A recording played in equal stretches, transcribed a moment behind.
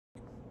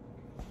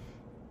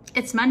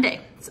It's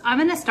Monday, so I'm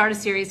gonna start a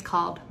series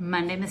called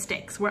Monday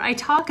Mistakes, where I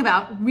talk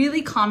about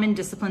really common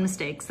discipline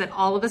mistakes that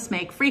all of us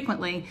make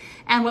frequently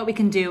and what we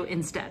can do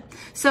instead.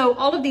 So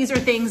all of these are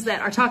things that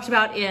are talked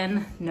about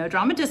in No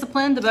Drama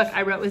Discipline, the book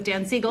I wrote with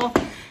Dan Siegel.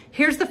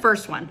 Here's the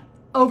first one,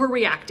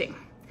 overreacting.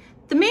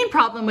 The main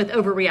problem with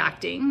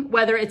overreacting,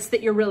 whether it's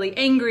that you're really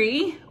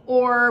angry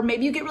or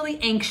maybe you get really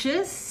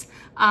anxious,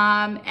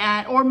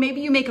 or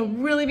maybe you make a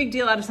really big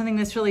deal out of something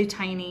that's really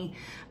tiny,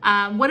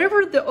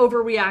 whatever the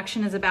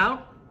overreaction is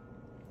about,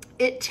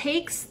 it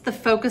takes the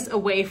focus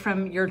away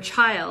from your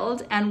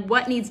child and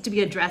what needs to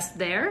be addressed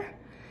there.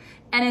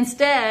 And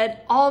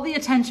instead, all the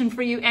attention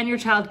for you and your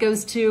child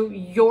goes to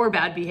your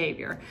bad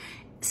behavior.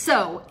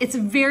 So it's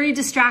very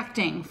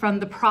distracting from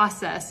the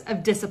process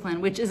of discipline,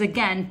 which is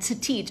again, to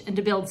teach and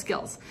to build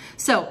skills.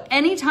 So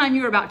anytime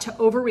you're about to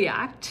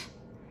overreact,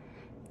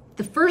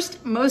 the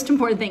first most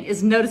important thing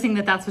is noticing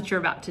that that's what you're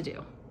about to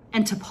do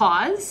and to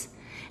pause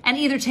and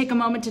either take a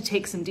moment to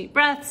take some deep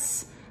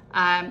breaths.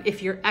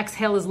 If your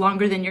exhale is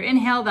longer than your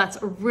inhale, that's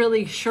a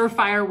really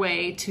surefire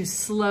way to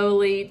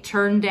slowly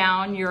turn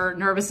down your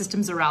nervous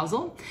system's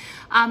arousal.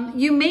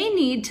 You may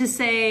need to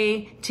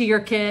say to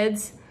your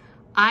kids,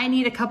 I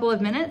need a couple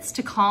of minutes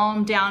to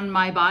calm down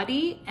my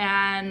body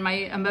and my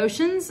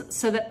emotions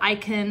so that I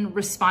can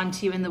respond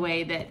to you in the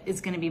way that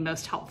is going to be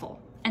most helpful.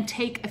 And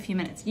take a few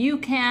minutes. You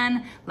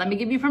can, let me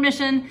give you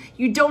permission,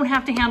 you don't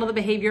have to handle the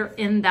behavior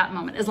in that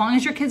moment. As long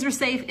as your kids are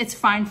safe, it's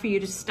fine for you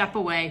to step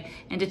away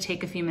and to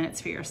take a few minutes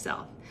for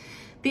yourself.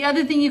 The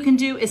other thing you can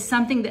do is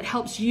something that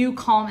helps you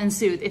calm and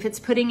soothe. If it's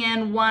putting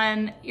in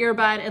one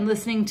earbud and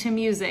listening to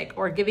music,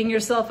 or giving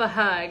yourself a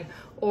hug,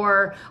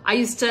 or I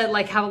used to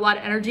have a lot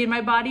of energy in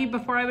my body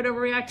before I would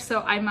overreact,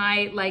 so I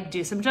might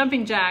do some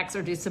jumping jacks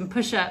or do some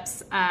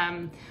push-ups,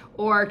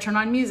 or turn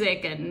on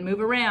music and move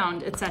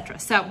around, etc.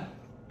 So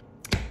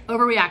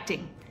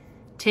overreacting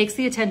takes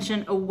the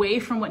attention away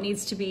from what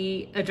needs to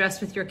be addressed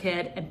with your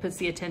kid and puts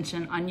the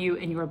attention on you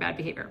and your bad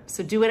behavior.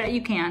 So do what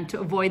you can to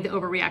avoid the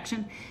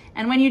overreaction.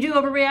 And when you do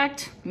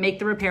overreact, make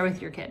the repair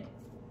with your kid.